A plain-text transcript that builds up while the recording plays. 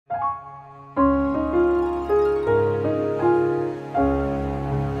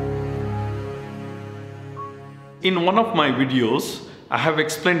In one of my videos, I have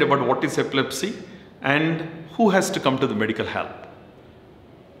explained about what is epilepsy and who has to come to the medical help.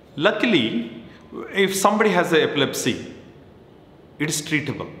 Luckily, if somebody has epilepsy, it is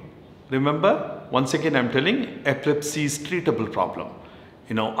treatable. Remember, once again I'm telling, epilepsy is treatable problem.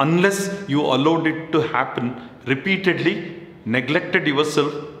 Unless you allowed it to happen repeatedly, neglected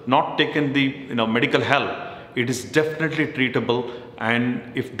yourself, not taken the medical help, it is definitely treatable, and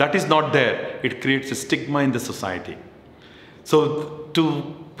if that is not there, it creates a stigma in the society. So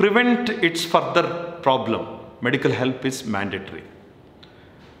to prevent its further problem, medical help is mandatory.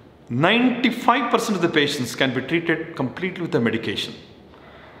 95% of the patients can be treated completely with the medication.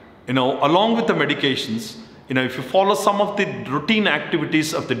 Along with the medications, if you follow some of the routine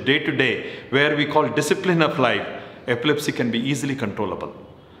activities of the day-to-day, where we call discipline of life, epilepsy can be easily controllable.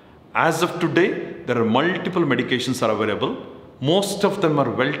 As of today, there are multiple medications are available. Most of them are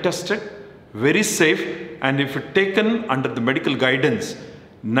well tested, very safe, and if taken under the medical guidance,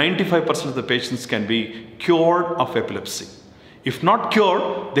 95% of the patients can be cured of epilepsy. If not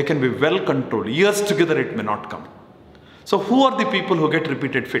cured, they can be well controlled. Years together it may not come. So who are the people who get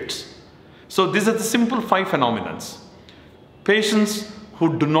repeated fits? So these are the simple 5 phenomena. Patients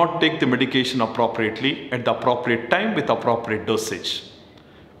who do not take the medication appropriately at the appropriate time with appropriate dosage.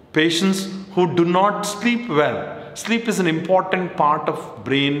 Patients who do not sleep well. Sleep is an important part of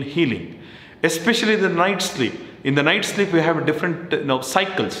brain healing, especially the night sleep. In the night sleep, we have different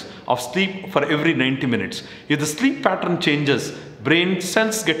cycles of sleep for every 90 minutes. If the sleep pattern changes, brain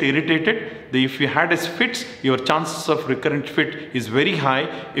cells get irritated. If you had a fit, your chances of recurrent fit is very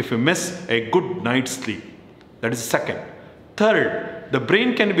high if you miss a good night's sleep. That is second. Third, the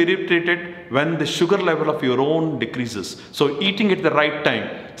brain can be irritated when the sugar level of your own decreases. So eating at the right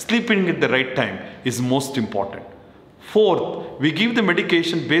time, sleeping at the right time is most important. Fourth, we give the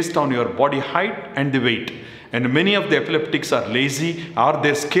medication based on your body height and the weight. And many of the epileptics are lazy, or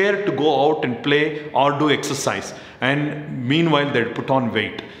they're scared to go out and play or do exercise. And meanwhile, they put on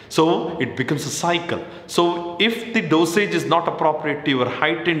weight. So it becomes a cycle. So if the dosage is not appropriate to your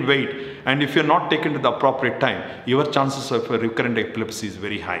height and weight, and if you're not taken to the appropriate time, your chances of a recurrent epilepsy is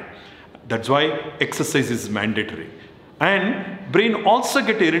very high. That's why exercise is mandatory. And brain also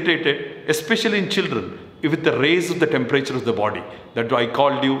get irritated, especially in children, with the raise of the temperature of the body. That's why I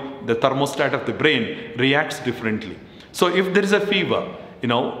called you the thermostat of the brain reacts differently. So if there is a fever,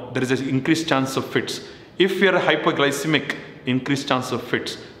 there is an increased chance of fits. If you are hypoglycemic, increased chance of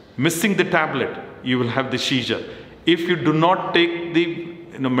fits. Missing the tablet, you will have the seizure. If you do not take the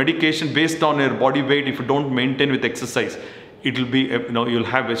medication based on your body weight, if you don't maintain with exercise, it will be, you'll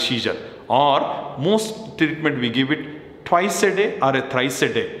have a seizure. Or most treatment we give it twice a day or thrice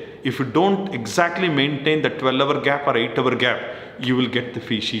a day. If you don't exactly maintain the 12-hour gap or 8-hour gap, you will get the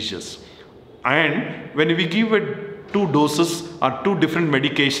seizures. And when we give it 2 doses or 2 different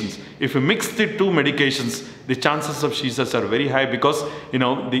medications, if you mix the 2 medications, the chances of seizures are very high because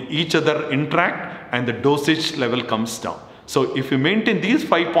they each other interact and the dosage level comes down. So if you maintain these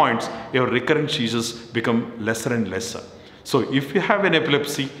 5 points, your recurrent seizures become lesser and lesser. So if you have an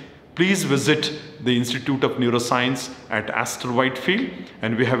epilepsy, please visit the Institute of Neuroscience at Aster Whitefield,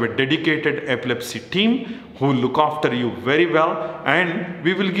 and we have a dedicated epilepsy team who will look after you very well, and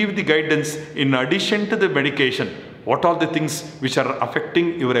we will give the guidance in addition to the medication. What are the things which are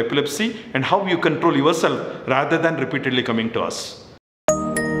affecting your epilepsy and how you control yourself rather than repeatedly coming to us.